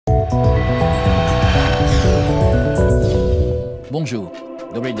Bonjour,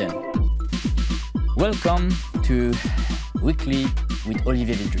 Dobry den. Welcome to Weekly with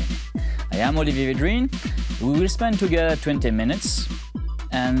Olivier Vedrine. I am Olivier Vedrine. We will spend together 20 minutes,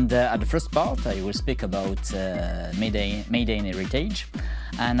 and at the first part I will speak about Maidan heritage,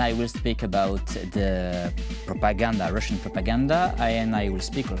 and I will speak about the propaganda, Russian propaganda, and I will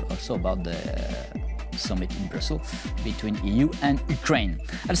speak also about the summit in Brussels between EU and Ukraine.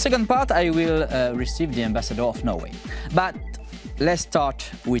 At the second part I will receive the Ambassador of Norway. But let's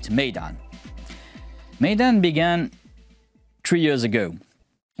start with Maidan. Maidan began 3 years ago.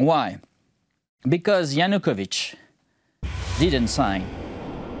 Why? Because Yanukovych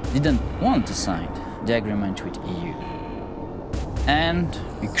didn't want to sign the agreement with EU. And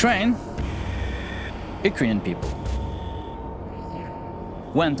Ukrainian people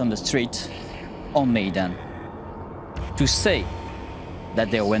went on the street on Maidan to say that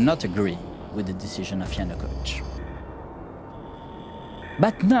they were not agree with the decision of Yanukovych.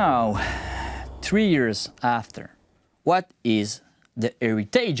 But now, 3 years after, what is the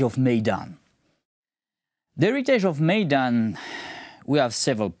heritage of Maidan? The heritage of Maidan, we have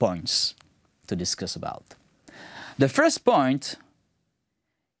several points to discuss about. The first point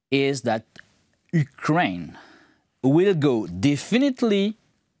is that Ukraine will go definitely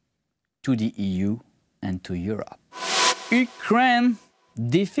to the EU and to Europe. Ukraine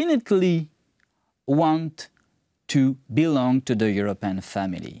definitely wants to belong to the European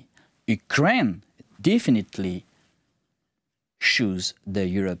family. Ukraine definitely choose the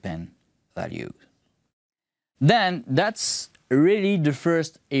European values. Then that's really the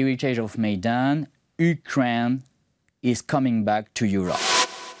first heritage of Maidan. Ukraine is coming back to Europe.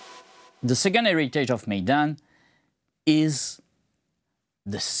 The second heritage of Maidan is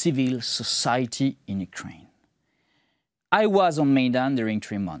the civil society in Ukraine. I was on Maidan during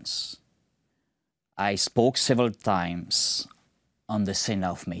 3 months. I spoke several times on the scene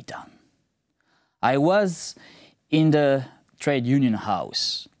of Maidan. I was in the trade union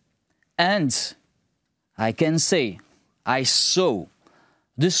house, and I can say I saw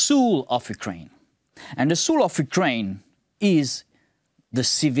the soul of Ukraine. And the soul of Ukraine is the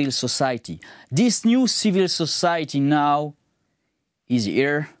civil society. This new civil society now is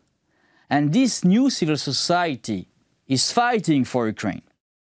here, and this new civil society is fighting for Ukraine.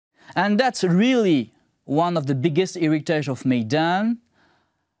 And that's really one of the biggest heritage of Maidan,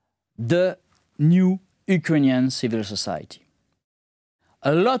 the new Ukrainian civil society.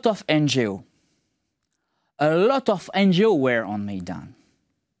 A lot of NGO were on Maidan.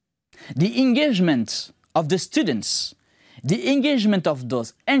 The engagement of the students, the engagement of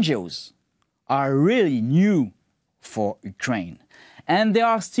those NGOs are really new for Ukraine. And they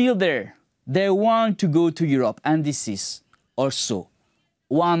are still there. They want to go to Europe, and this is also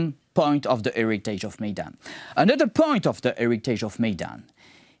one point of the heritage of Maidan. Another point of the heritage of Maidan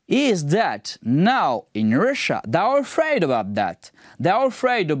is that now in Russia, they are afraid about that. They are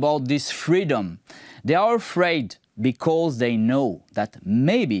afraid about this freedom. They are afraid because they know that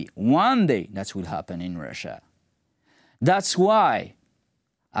maybe one day that will happen in Russia. That's why,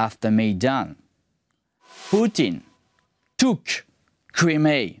 after Maidan, Putin took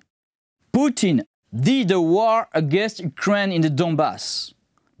Crimea. Putin did a war against Ukraine in the Donbass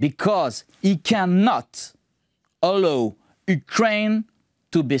because he cannot allow Ukraine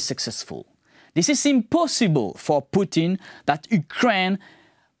to be successful. This is impossible for Putin that Ukraine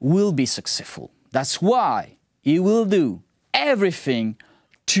will be successful. That's why he will do everything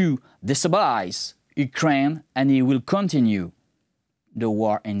to destabilize Ukraine, and he will continue the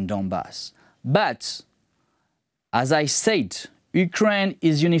war in Donbass. But, as I said, Ukraine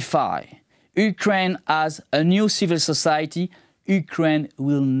is unified. Ukraine has a new civil society. Ukraine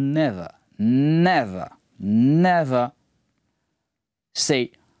will never, never, never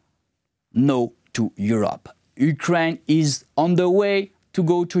say no to Europe. Ukraine is on the way to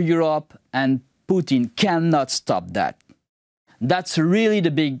go to Europe, and Putin cannot stop that. That's really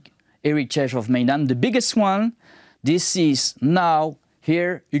the big heritage of Maidan, the biggest one. This is now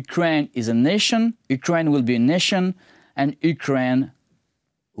here. Ukraine is a nation. Ukraine will be a nation, and Ukraine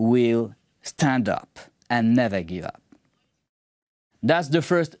will stand up and never give up. That's the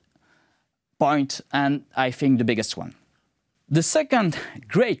first point, and I think the biggest one. The second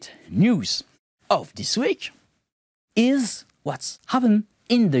great news of this week is what's happened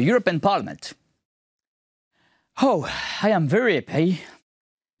in the European Parliament. Oh, I am very happy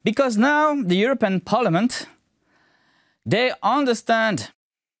because now the European Parliament, they understand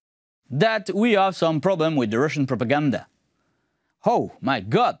that we have some problem with the Russian propaganda. Oh my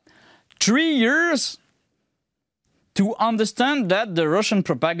God, 3 years to understand that the Russian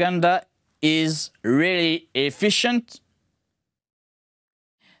propaganda is really efficient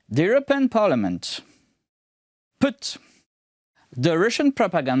the European Parliament put the Russian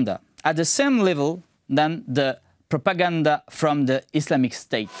propaganda at the same level than the propaganda from the Islamic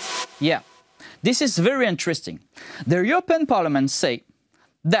State. Yeah, this is very interesting. The European Parliament say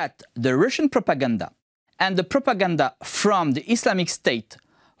that the Russian propaganda and the propaganda from the Islamic State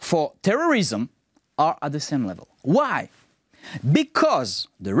for terrorism are at the same level. Why? Because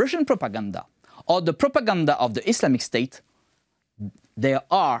the Russian propaganda or the propaganda of the Islamic State, they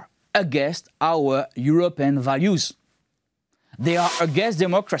are against our European values. They are against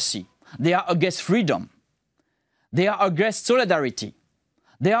democracy. They are against freedom. They are against solidarity.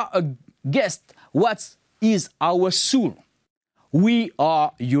 They are against what is our soul. We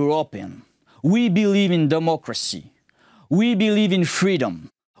are European. We believe in democracy. We believe in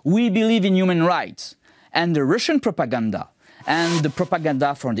freedom. We believe in human rights. And the Russian propaganda and the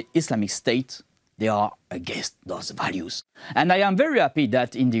propaganda from the Islamic State, they are against those values. And I am very happy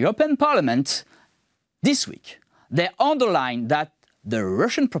that in the European Parliament this week, they underline that the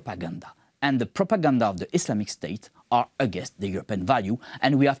Russian propaganda and the propaganda of the Islamic State are against the European value,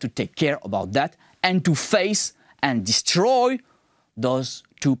 and we have to take care about that and to face and destroy those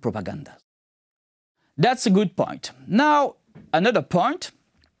two propagandas. That's a good point. Now, another point,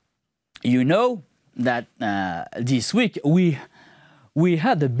 you know that this week we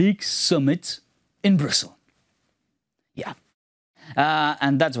had a big summit in Brussels. Yeah.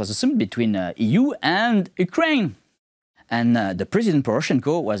 And that was a summit between EU and Ukraine. And the President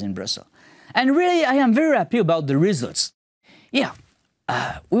Poroshenko was in Brussels. And really, I am very happy about the results. Yeah,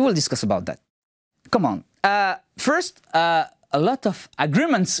 we will discuss about that. Come on. First, a lot of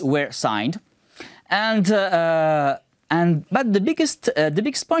agreements were signed. But the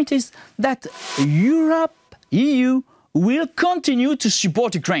biggest point is that Europe, EU, will continue to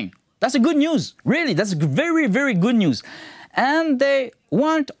support Ukraine. That's a good news. Really, that's very, very good news. And they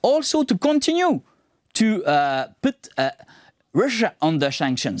want also to continue to put Russia under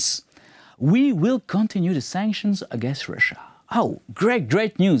sanctions. We will continue the sanctions against Russia. Oh, great,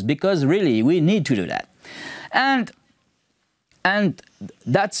 great news, because really we need to do that. And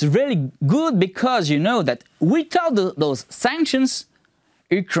that's really good, because you know that without those sanctions,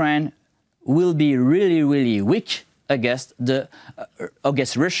 Ukraine will be really, really weak against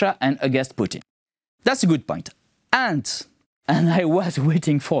Russia and against Putin. That's a good point. And I was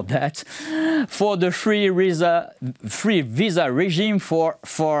waiting for that, for the free visa regime for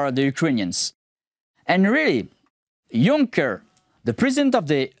the Ukrainians. And really, Juncker, the president of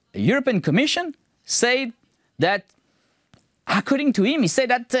the European Commission, said that, according to him, he said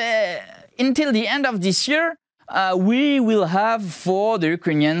that until the end of this year, we will have for the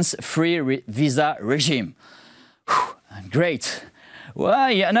Ukrainians free visa regime. Whew, great.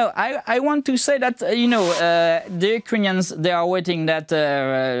 Well, you know, I want to say that, you know, the Ukrainians, they are waiting that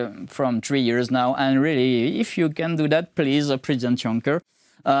from 3 years now. And really, if you can do that, please, President Juncker,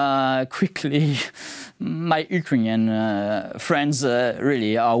 quickly, my Ukrainian friends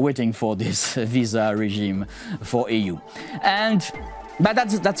really are waiting for this visa regime for EU. But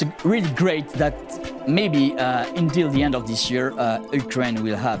that's really great that maybe until the end of this year, Ukraine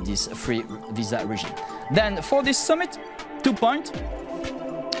will have this free visa regime. Then for this summit, 2 points.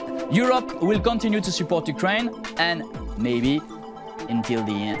 Europe will continue to support Ukraine, and maybe until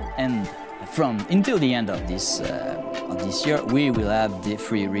the end of this year, we will have the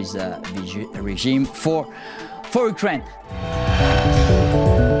free visa regime for Ukraine.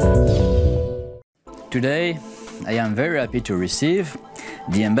 Today, I am very happy to receive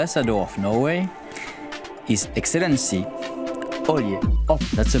the Ambassador of Norway, His Excellency Olivier. Oh,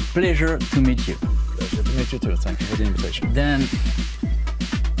 that's a pleasure to meet you. Pleasure to meet you too. Thank you for the invitation. Then,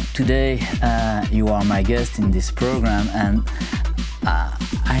 today you are my guest in this program, and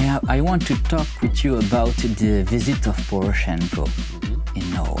I want to talk with you about the visit of Poroshenko in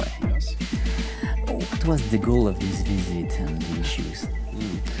Norway. Yes. What was the goal of this visit and the issues?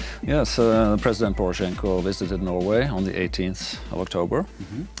 Yes, President Poroshenko visited Norway on the 18th of October,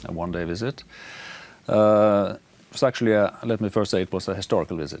 a one-day visit. It was actually, let me first say, it was a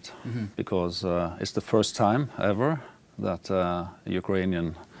historical visit, because it's the first time ever that a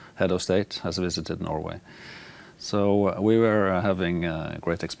Ukrainian head of state has visited Norway. So we were having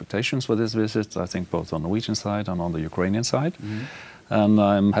great expectations for this visit, I think both on the Norwegian side and on the Ukrainian side. And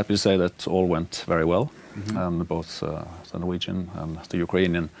I'm happy to say that all went very well. And both the Norwegian and the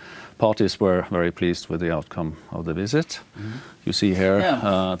Ukrainian parties were very pleased with the outcome of the visit. You see here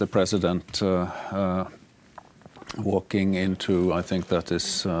the president walking into, I think that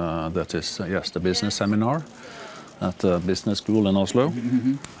is yes, the business seminar at the business school in Oslo,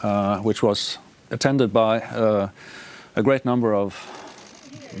 which was attended by a great number of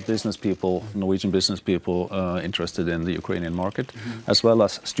business people, Norwegian business people interested in the Ukrainian market, as well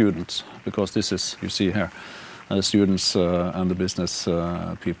as students, because this is, you see here, students and the business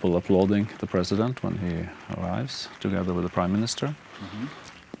people applauding the president when he arrives, together with the prime minister.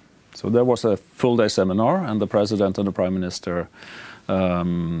 So there was a full-day seminar, and the president and the prime minister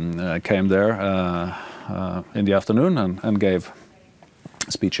came there in the afternoon and gave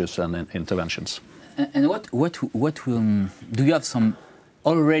speeches and interventions. And what will do you have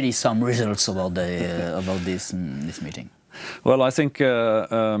already some results about this meeting? Well, I think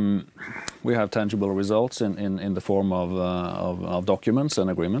we have tangible results in the form of documents and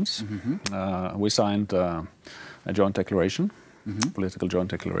agreements. We signed a joint declaration, political joint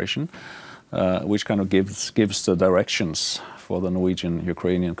declaration, which kind of gives the directions for the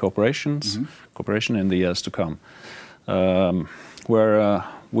Norwegian-Ukrainian cooperation in the years to come, where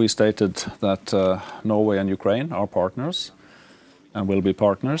we stated that Norway and Ukraine are partners and will be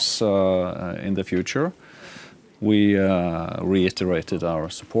partners in the future. We reiterated our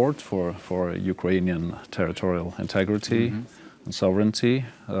support for Ukrainian territorial integrity and sovereignty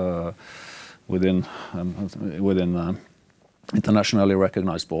within internationally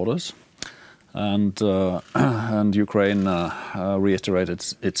recognized borders, and Ukraine reiterated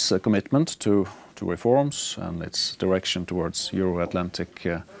its commitment to reforms and its direction towards Euro-Atlantic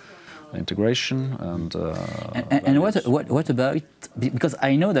integration. And what about, because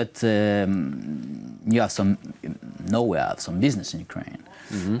I know that you have Norway have some business in Ukraine,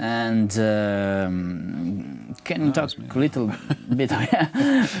 and can you talk a little bit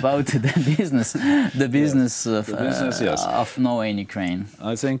about the business of Norway in Ukraine?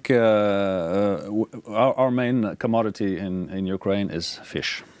 I think our main commodity in Ukraine is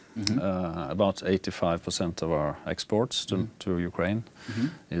fish. About 85% of our exports to Ukraine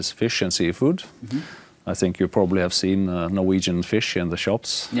is fish and seafood. I think you probably have seen Norwegian fish in the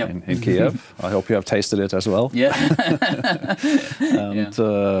shops in Kiev. I hope you have tasted it as well. Yeah. And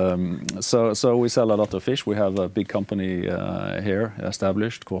so we sell a lot of fish. We have a big company here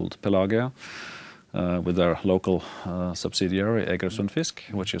established called Pelagia, with their local subsidiary Egersund Fisk,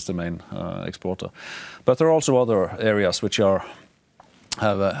 which is the main exporter. But there are also other areas which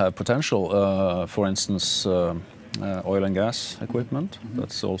have potential. For instance, oil and gas equipment.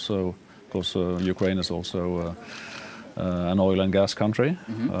 That's also, because Ukraine is also an oil and gas country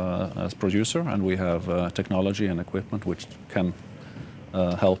as producer, and we have technology and equipment which can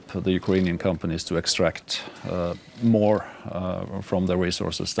help the Ukrainian companies to extract more from the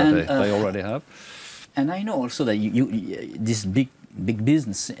resources that they already have. And I know also that this big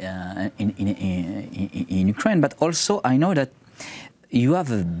business in Ukraine, but also I know that you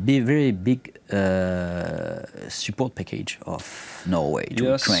have a very big support package of Norway to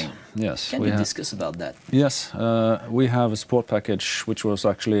Ukraine. Yes. Can we discuss about that? Yes, we have a support package which was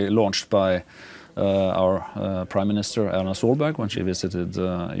actually launched by our Prime Minister Erna Solberg when she visited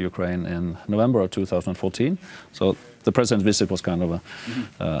Ukraine in November of 2014. So the President's visit was kind of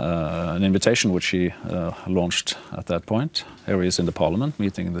an invitation which she launched at that point. Here he is in the Parliament,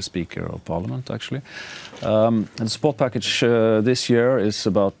 meeting the Speaker of Parliament, actually. And the support package this year is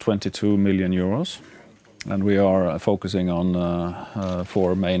about 22 million euros. And we are focusing on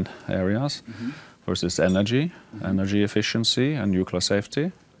 4 main areas. First is energy efficiency and nuclear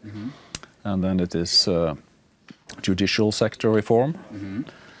safety. And then it is judicial sector reform.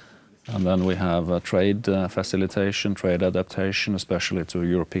 And then we have trade facilitation, trade adaptation, especially to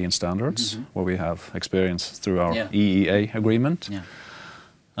European standards, where we have experience through our EEA agreement.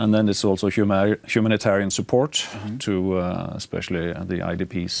 And then it's also humanitarian support to especially the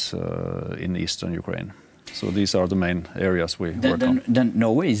IDPs in eastern Ukraine. So these are the main areas we work on. Then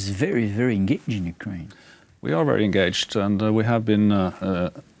Norway is very, very engaged in Ukraine. We are very engaged, and we have been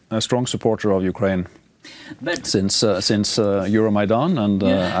a strong supporter of Ukraine since Maidan,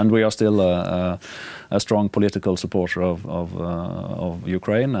 and we are still a strong political supporter of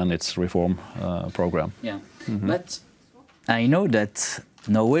Ukraine and its reform program. But I know that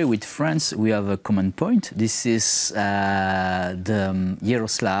Norway with France, we have a common point. This is the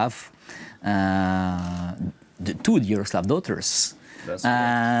Yaroslav, the 2 Yaroslav daughters.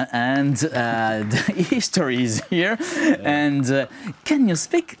 And the history is here. And can you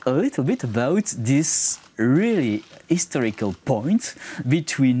speak a little bit about this really historical point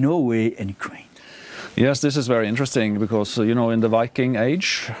between Norway and Ukraine? Yes, this is very interesting because, you know, in the Viking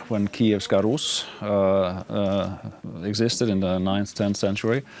Age, when Kievska Rus existed in the 9th, 10th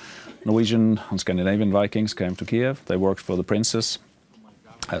century, Norwegian and Scandinavian Vikings came to Kiev. They worked for the princes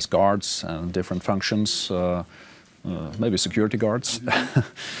as guards and different functions, maybe security guards.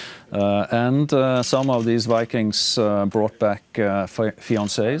 And some of these Vikings brought back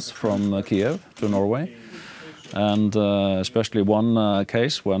fiancés from Kiev to Norway. And especially one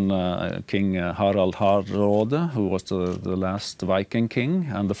case when King Harald Hardråde, who was the last Viking king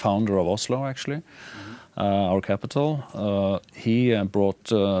and the founder of Oslo, actually, our capital, he brought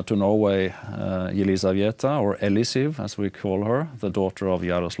to Norway Yelizaveta, or Elisiv, as we call her, the daughter of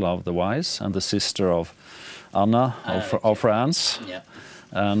Yaroslav the Wise and the sister of Anna of France. Yeah.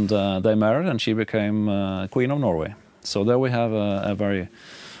 And they married, and she became Queen of Norway. So there we have a very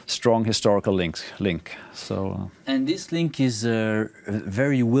strong historical link. So, and this link is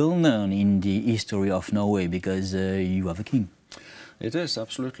very well known in the history of Norway because you have a king. It is,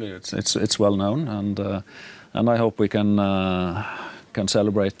 absolutely. It's well known, and I hope we can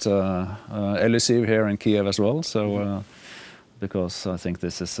celebrate Elisiv here in Kiev as well. So. Because I think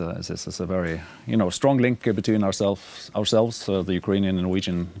this is a very strong link between ourselves, the Ukrainian and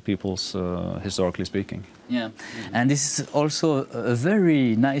Norwegian peoples, historically speaking. Yeah, and this is also a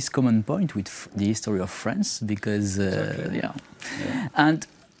very nice common point with the history of France, because exactly. Yeah. And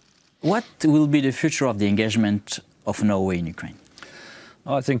what will be the future of the engagement of Norway in Ukraine?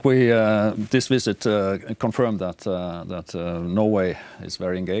 I think this visit confirmed that Norway is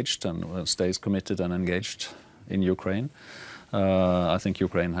very engaged and stays committed and engaged in Ukraine. I think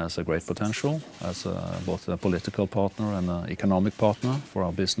Ukraine has a great potential as both a political partner and an economic partner for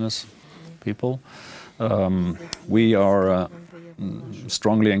our business people. We are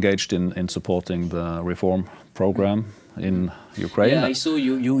strongly engaged in supporting the reform program in Ukraine. Yeah, I saw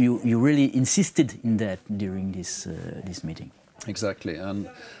you really insisted in that during this meeting. Exactly,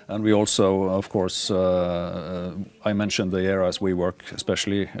 and we also, of course, I mentioned the areas we work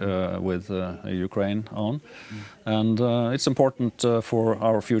especially with Ukraine on, and it's important for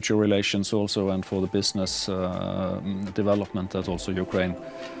our future relations also, and for the business development, that also Ukraine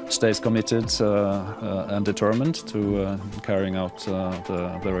stays committed and determined to carrying out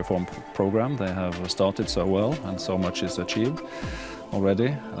the reform program. They have started so well, and so much is achieved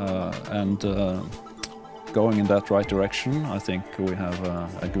already, and going in that right direction, I think we have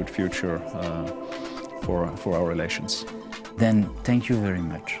a good future for our relations. Then thank you very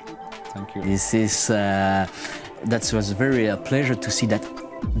much. Thank you. This is that was very a pleasure to see that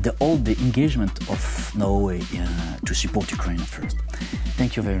all the engagement of Norway to support Ukraine at first.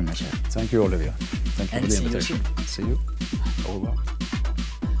 Thank you very much. Thank you, Olivier. Thank you for the invitation. See you. Au revoir.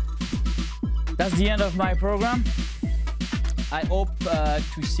 That's the end of my program. I hope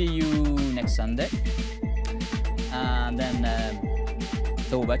to see you next Sunday. And then,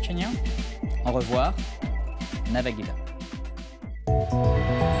 do ubачення, au revoir, навегida.